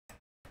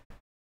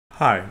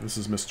Hi, this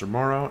is Mr.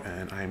 Morrow,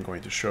 and I am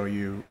going to show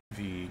you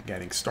the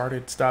getting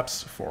started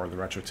steps for the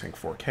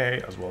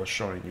RetroTINK-4K, as well as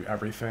showing you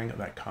everything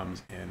that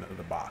comes in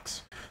the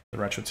box. The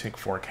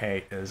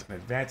RetroTINK-4K is an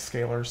advanced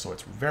scaler, so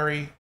it's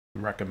very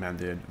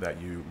recommended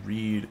that you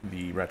read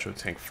the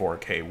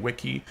RetroTINK-4K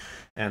wiki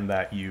and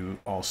that you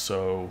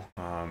also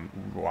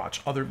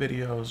watch other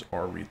videos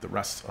or read the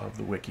rest of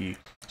the wiki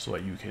so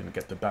that you can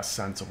get the best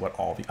sense of what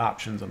all the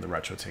options on the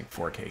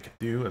RetroTINK-4K can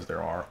do, as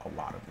there are a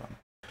lot of them.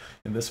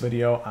 In this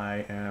video,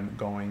 I am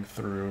going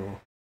through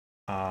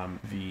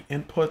the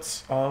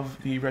inputs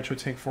of the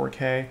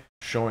RetroTINK-4K,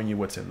 showing you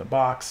what's in the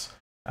box,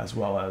 as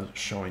well as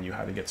showing you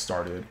how to get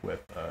started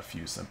with a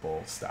few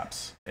simple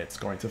steps. It's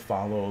going to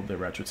follow the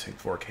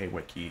RetroTINK-4K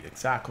wiki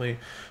exactly,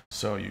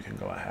 so you can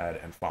go ahead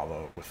and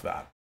follow with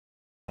that.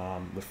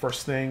 The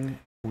first thing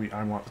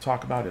I want to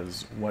talk about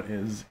is what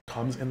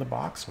comes in the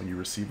box when you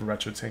receive a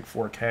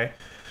RetroTINK-4K.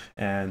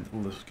 And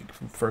the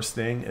first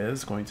thing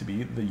is going to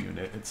be the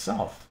unit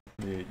itself.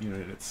 The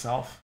unit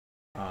itself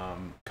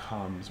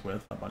comes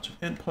with a bunch of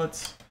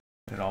inputs.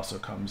 It also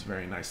comes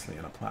very nicely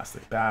in a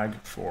plastic bag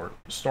for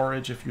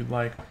storage if you'd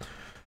like.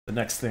 The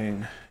next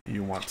thing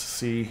you want to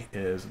see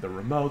is the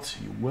remote.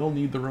 You will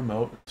need the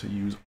remote to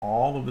use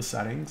all of the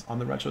settings on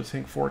the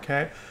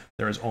RetroTINK-4K.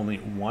 There is only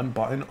one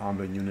button on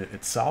the unit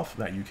itself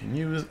that you can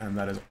use, and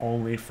that is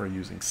only for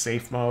using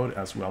safe mode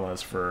as well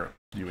as for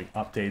doing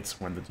updates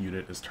when the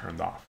unit is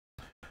turned off.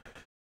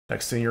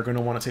 Next thing you're going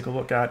to want to take a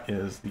look at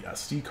is the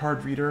SD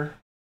card reader.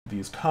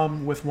 These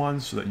come with one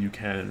so that you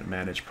can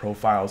manage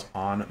profiles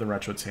on the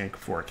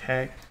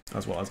RetroTINK-4K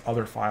as well as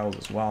other files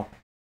as well.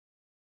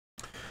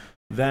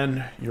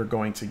 Then you're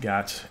going to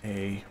get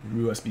a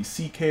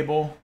USB-C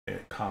cable.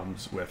 It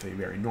comes with a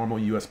very normal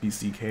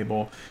USB-C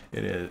cable.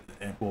 It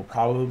will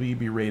probably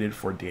be rated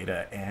for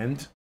data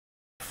and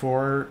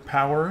for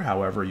power.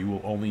 However, you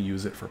will only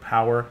use it for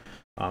power.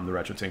 The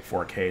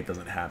RetroTINK-4K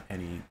doesn't have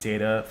any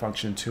data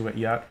function to it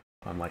yet,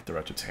 unlike the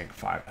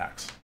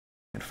RetroTINK-5X.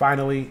 And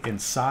finally,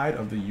 inside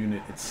of the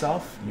unit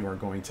itself, you are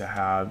going to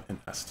have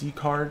an SD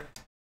card.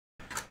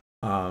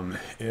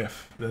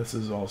 If this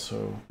is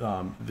also,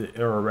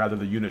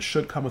 the unit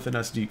should come with an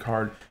SD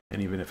card,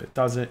 and even if it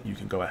doesn't, you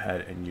can go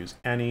ahead and use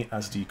any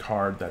SD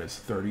card that is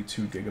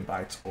 32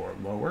 gigabytes or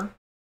lower.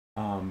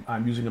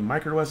 I'm using a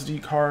micro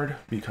SD card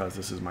because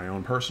this is my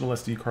own personal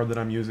SD card that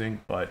I'm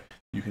using, but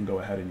you can go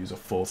ahead and use a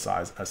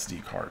full-size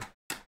SD card.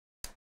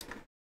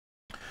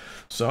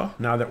 So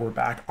now that we're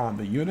back on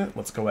the unit,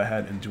 let's go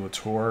ahead and do a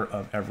tour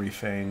of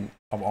everything,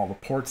 of all the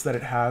ports that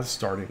it has,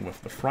 starting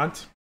with the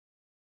front.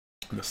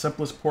 The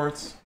simplest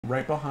ports,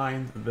 right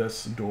behind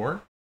this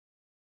door,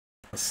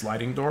 a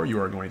sliding door, you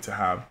are going to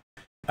have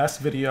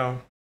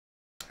S-video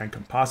and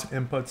composite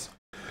inputs.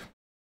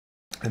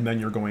 And then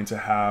you're going to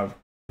have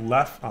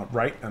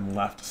right and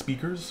left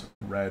speakers,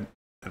 red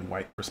and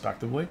white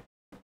respectively.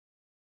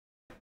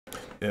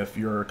 If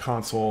your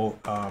console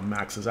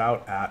maxes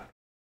out at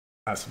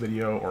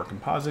S-video or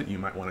composite, you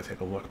might want to take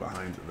a look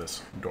behind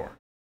this door.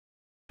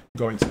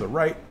 Going to the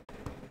right,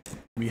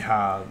 we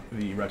have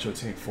the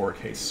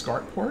RetroTINK-4K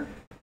SCART port.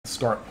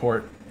 SCART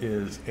port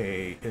is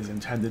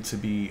intended to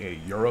be a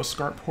Euro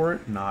SCART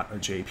port, not a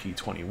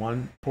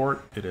JP21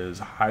 port. It is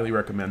highly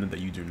recommended that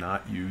you do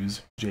not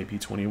use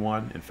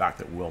JP21. In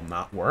fact, it will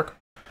not work.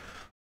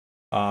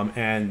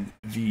 And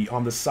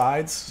on the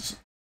sides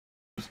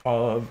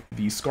of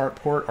the SCART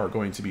port are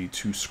going to be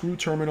two screw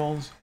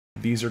terminals.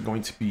 These are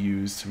going to be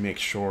used to make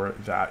sure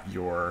that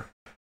your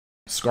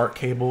SCART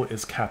cable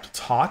is kept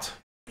taut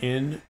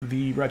in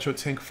the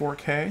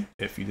RetroTINK-4K.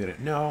 If you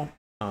didn't know,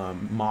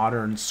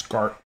 modern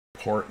SCART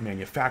port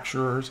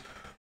manufacturers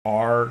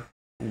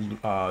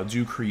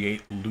do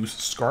create loose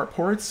SCART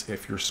ports.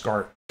 If your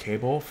SCART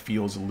cable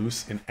feels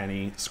loose in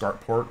any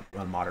SCART port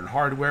on modern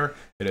hardware,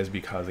 it is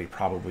because they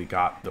probably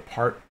got the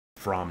part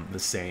from the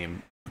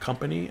same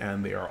company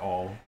and they are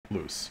all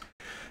loose.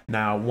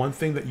 Now, one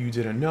thing that you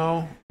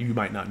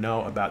might not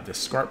know about this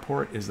SCART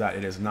port is that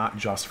it is not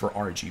just for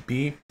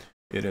RGB.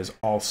 It doesn't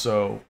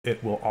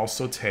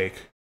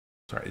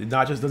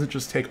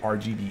just take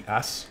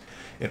RGBS.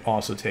 It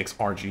also takes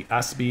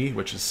RGSB,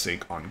 which is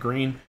sync on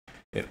green.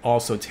 It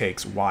also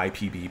takes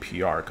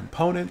YPBPR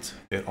component.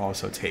 It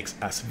also takes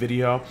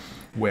S-video,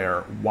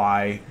 where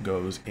Y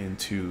goes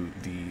into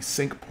the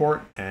sync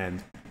port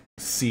and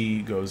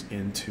C goes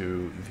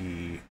into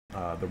the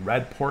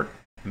red port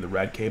and the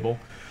red cable.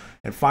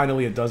 And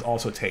finally, it does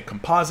also take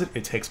composite.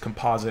 It takes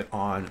composite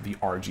on the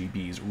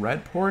RGB's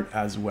red port,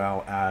 as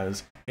well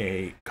as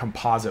a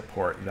composite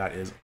port that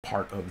is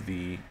part of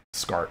the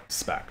SCART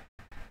spec.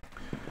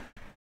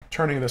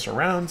 Turning this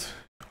around,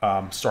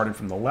 starting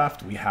from the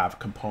left, we have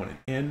component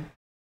in,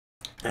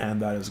 and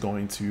that is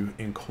going to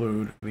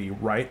include the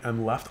right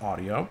and left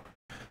audio.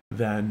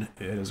 Then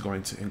it is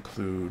going to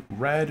include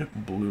red,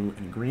 blue,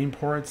 and green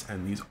ports,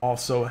 and these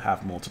also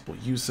have multiple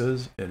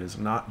uses. It is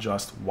not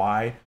just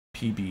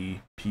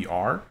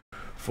YPBPR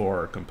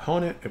for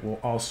component. It will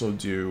also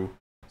do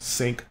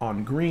sync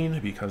on green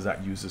because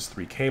that uses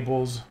 3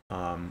 cables.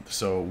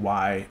 So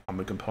Y on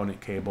the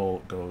component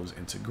cable goes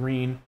into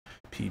green,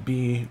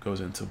 PB goes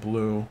into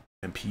blue,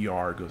 and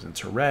PR goes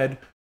into red,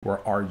 where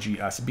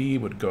RGSB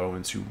would go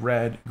into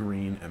red,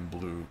 green, and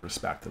blue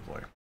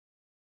respectively.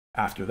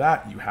 After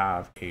that, you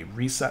have a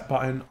reset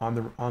button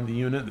on the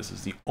unit. This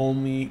is the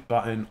only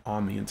button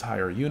on the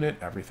entire unit.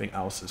 Everything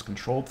else is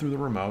controlled through the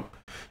remote.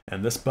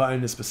 And this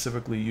button is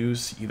specifically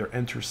used to either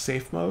enter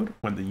safe mode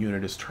when the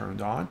unit is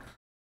turned on,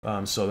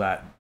 so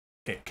that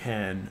it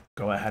can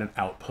go ahead and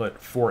output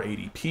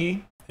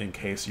 480p in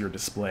case your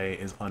display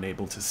is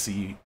unable to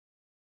see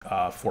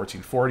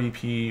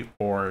 1440p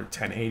or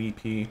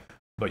 1080p,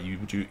 but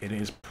it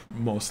is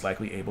most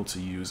likely able to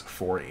use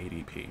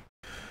 480p.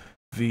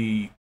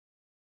 The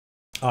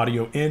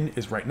audio in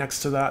is right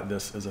next to that.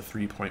 This is a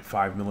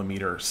 3.5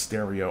 millimeter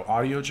stereo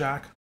audio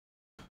jack.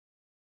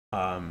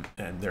 And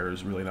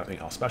there's really nothing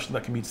else special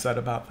that can be said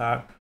about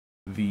that.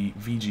 The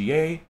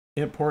VGA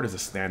import is a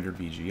standard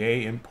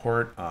VGA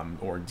import,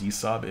 or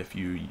D-sub if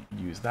you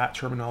use that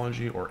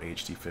terminology, or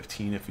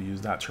HD15 if you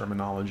use that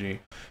terminology.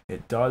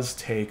 It does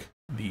take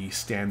the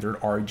standard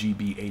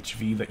RGB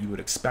HV that you would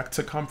expect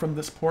to come from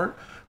this port,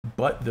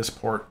 but this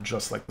port,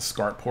 just like the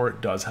SCART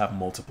port, does have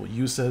multiple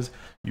uses.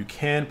 You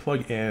can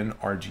plug in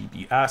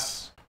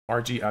RGBS,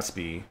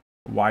 RGSB,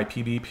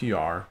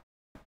 YPB-PR,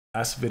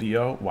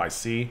 S-Video,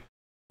 YC,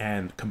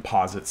 and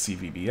composite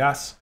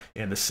CVBS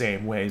in the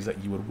same ways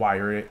that you would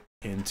wire it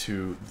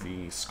into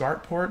the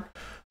SCART port.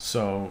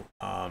 So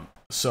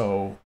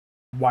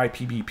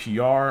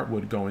YPB-PR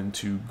would go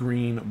into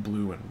green,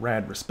 blue, and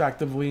red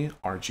respectively.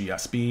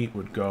 RGSB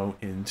would go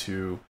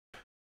into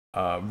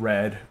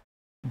red,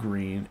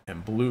 green,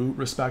 and blue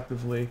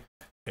respectively.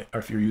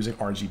 If you're using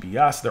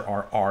RGBS, there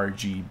are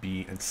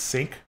RGB and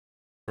sync,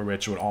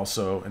 which would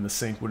also, and the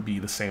sync would be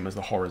the same as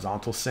the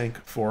horizontal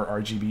sync for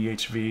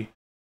RGB-HV.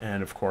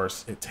 And of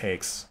course, it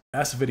takes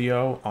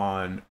S-Video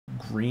on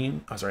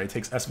green. It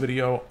takes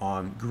S-Video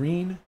on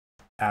green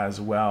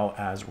as well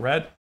as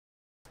red.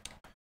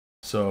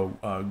 So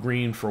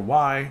green for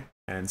Y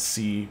and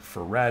C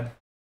for red.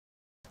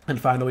 And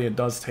finally, it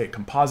does take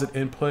composite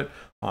input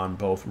on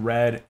both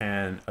red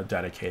and a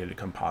dedicated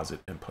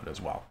composite input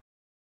as well.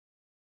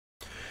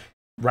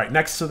 Right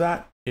next to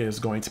that is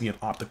going to be an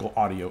optical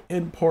audio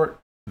in port.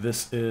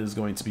 This is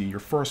going to be your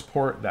first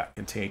port that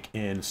can take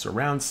in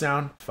surround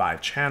sound,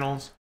 5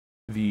 channels.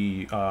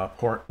 The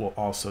port will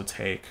also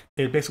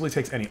it basically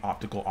takes any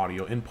optical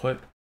audio input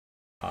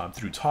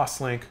through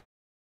Toslink.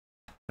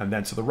 And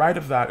then to the right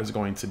of that is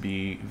going to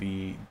be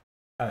the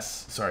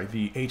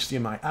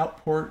HDMI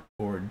out port,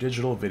 or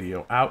digital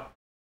video out.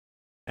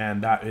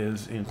 And that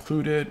is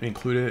included,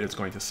 it's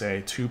going to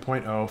say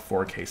 2.0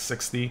 4K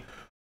 60.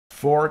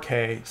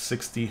 4K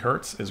 60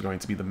 hertz is going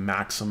to be the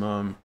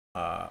maximum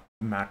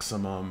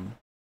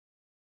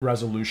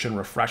resolution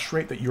refresh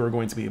rate that you are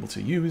going to be able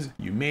to use.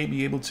 You may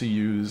be able to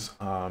use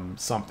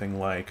something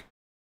like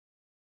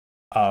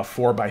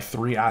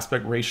 4:3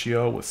 aspect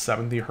ratio with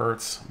 70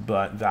 hertz,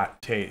 but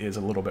that is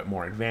a little bit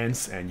more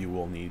advanced and you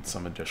will need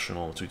some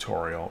additional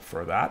tutorial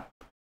for that.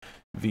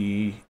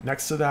 The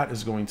next to that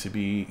is going to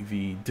be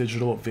the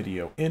digital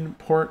video in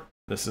port.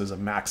 This is a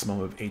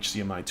maximum of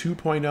HDMI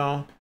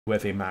 2.0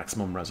 with a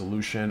maximum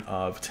resolution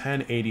of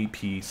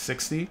 1080p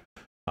 60.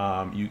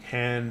 You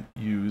can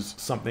use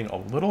something a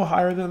little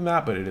higher than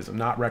that, but it is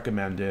not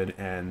recommended.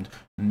 And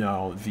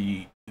no,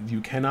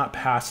 you cannot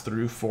pass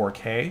through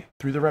 4K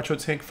through the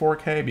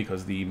RetroTINK-4K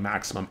because the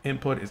maximum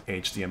input is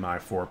HDMI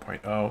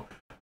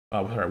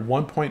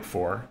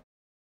 1.4.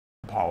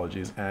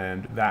 Apologies,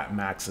 and that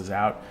maxes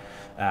out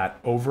at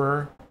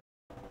over.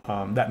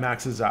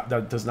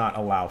 That does not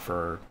allow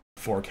for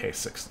 4K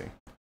 60.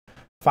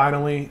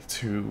 Finally,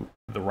 to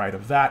the right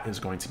of that is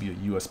going to be a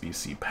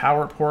USB-C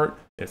power port.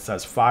 It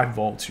says 5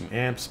 volt 2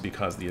 amps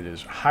because it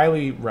is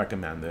highly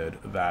recommended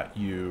that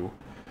you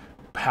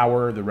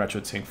power the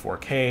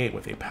RetroTINK-4K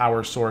with a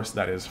power source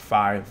that is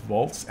 5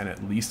 volts and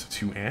at least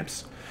 2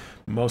 amps.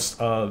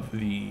 Most of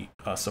the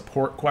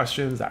support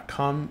questions that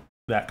come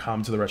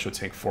to the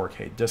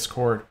RetroTINK-4K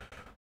Discord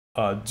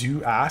are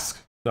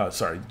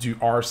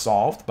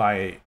solved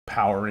by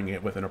powering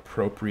it with an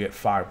appropriate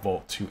 5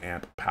 volt 2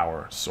 amp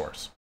power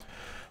source.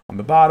 On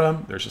the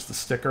bottom, there's just a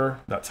sticker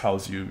that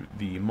tells you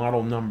the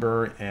model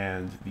number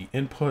and the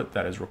input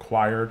that is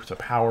required to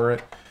power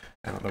it.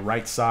 And on the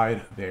right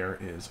side, there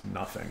is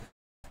nothing.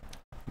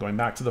 Going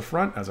back to the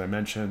front, as I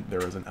mentioned,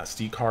 there is an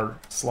SD card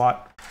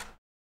slot.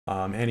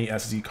 Any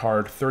SD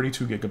card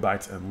 32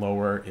 gigabytes and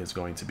lower is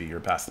going to be your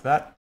best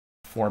bet,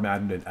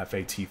 formatted in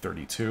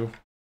FAT32.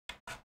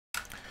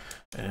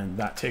 And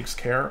that takes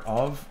care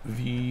of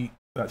the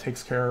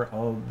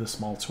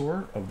small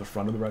tour of the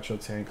front of the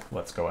RetroTINK.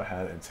 Let's go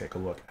ahead and take a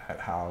look at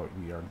how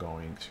we are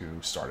going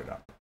to start it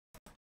up.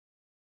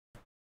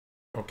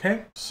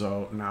 Okay,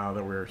 so now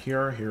that we're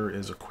here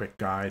is a quick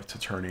guide to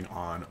turning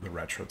on the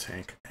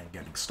RetroTINK and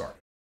getting started.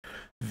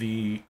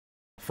 The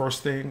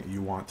first thing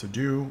you want to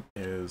do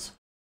is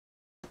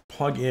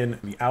plug in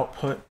the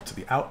output to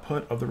the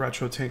output of the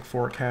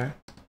RetroTINK-4K.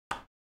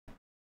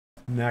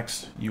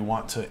 Next, you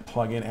want to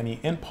plug in any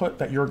input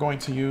that you're going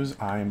to use.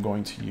 I am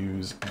going to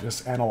use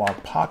this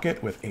analog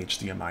pocket with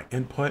HDMI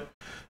input.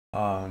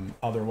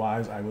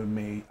 Otherwise, I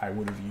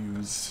would have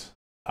used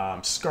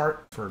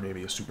SCART for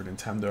maybe a Super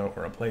Nintendo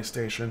or a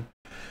PlayStation.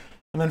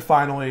 And then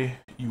finally,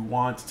 you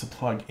want to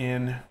plug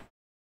in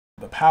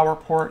the power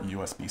port,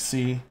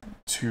 USB-C,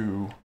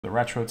 to the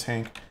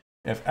RetroTINK.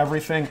 If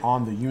everything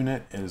on the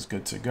unit is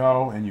good to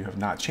go and you have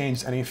not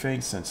changed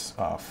anything since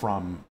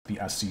from the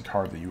SD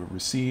card that you have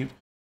received,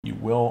 you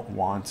will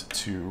want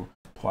to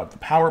plug the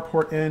power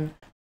port in,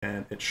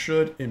 and it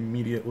should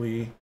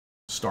immediately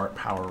start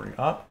powering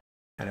up,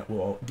 and it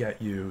will get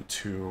you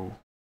to,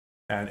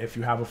 and if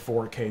you have a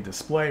 4K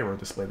display or a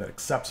display that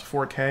accepts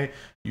 4K,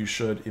 you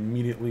should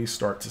immediately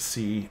start to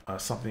see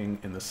something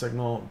in the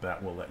signal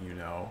that will let you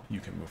know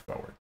you can move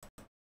forward.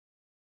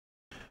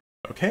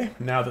 Okay,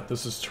 now that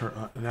this is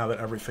now that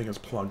everything is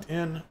plugged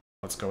in,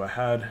 let's go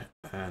ahead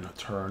and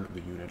turn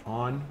the unit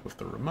on with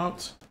the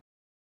remote.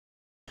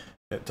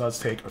 It does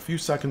take a few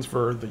seconds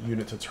for the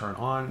unit to turn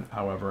on.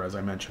 However, as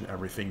I mentioned,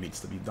 everything needs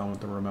to be done with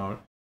the remote.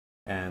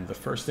 And the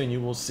first thing you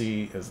will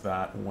see is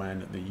that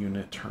when the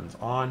unit turns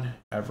on,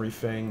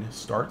 everything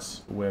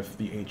starts with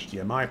the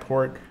HDMI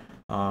port.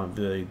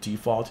 The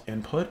default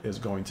input is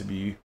going to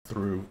be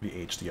through the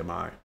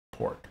HDMI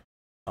port.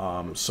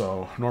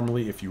 So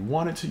normally if you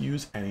wanted to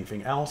use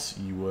anything else,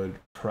 you would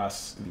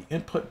press the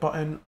input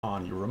button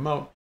on your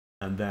remote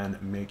and then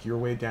make your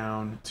way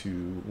down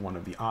to one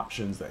of the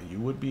options that you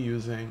would be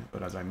using.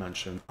 But as I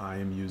mentioned, I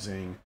am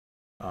using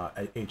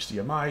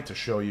HDMI to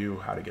show you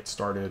how to get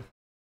started.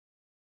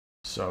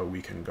 So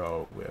we can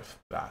go with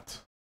that.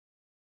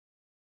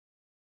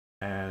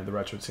 And the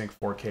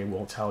RetroTINK-4K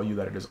will tell you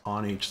that it is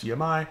on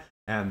HDMI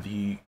and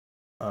the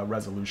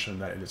resolution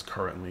that it is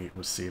currently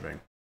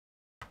receiving.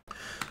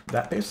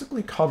 That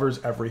basically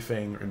covers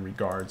everything in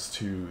regards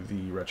to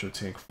the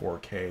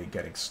RetroTINK-4K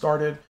getting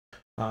started.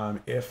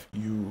 If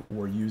you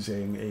were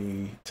using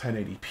a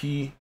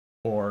 1080p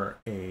or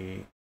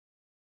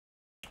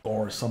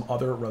some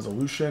other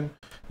resolution,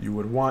 you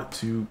would want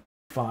to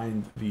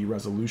find the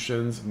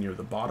resolutions near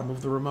the bottom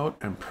of the remote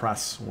and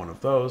press one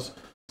of those.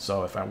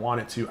 So if I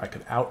wanted to, I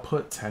could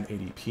output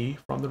 1080p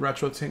from the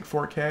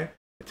RetroTINK-4K.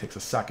 It takes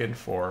a second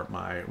for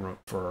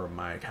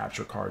my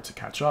capture card to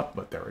catch up,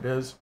 but there it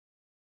is.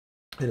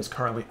 It is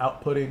currently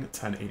outputting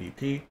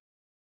 1080p.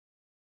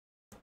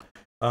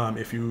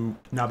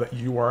 Now that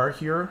you are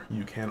here,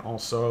 you can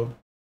also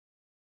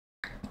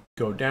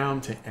go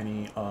down to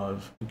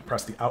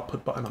press the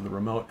output button on the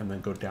remote and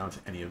then go down to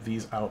any of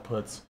these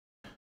outputs.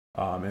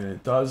 And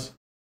it does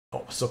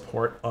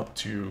support up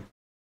to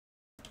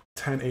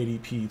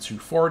 1080p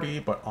 240,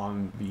 but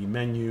on the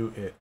menu,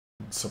 it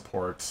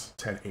supports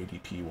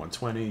 1080p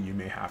 120. You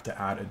may have to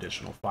add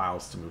additional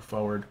files to move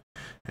forward.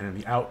 And in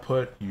the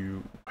output,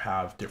 you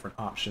have different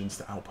options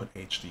to output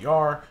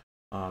HDR,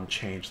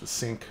 change the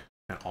sync,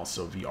 and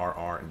also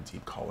VRR and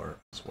deep color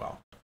as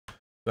well.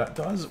 That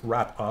does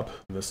wrap up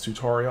this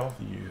tutorial.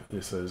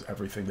 This is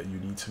everything that you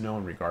need to know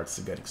in regards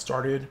to getting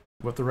started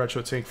with the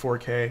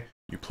RetroTINK-4K.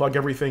 You plug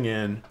everything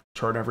in,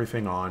 turn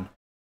everything on,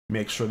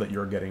 make sure that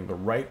you're getting the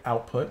right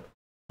output.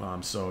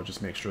 So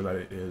just make sure that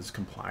it is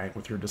compliant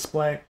with your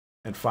display.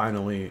 And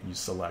finally, you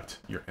select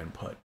your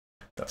input.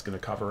 That's going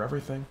to cover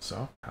everything.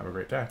 So have a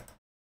great day.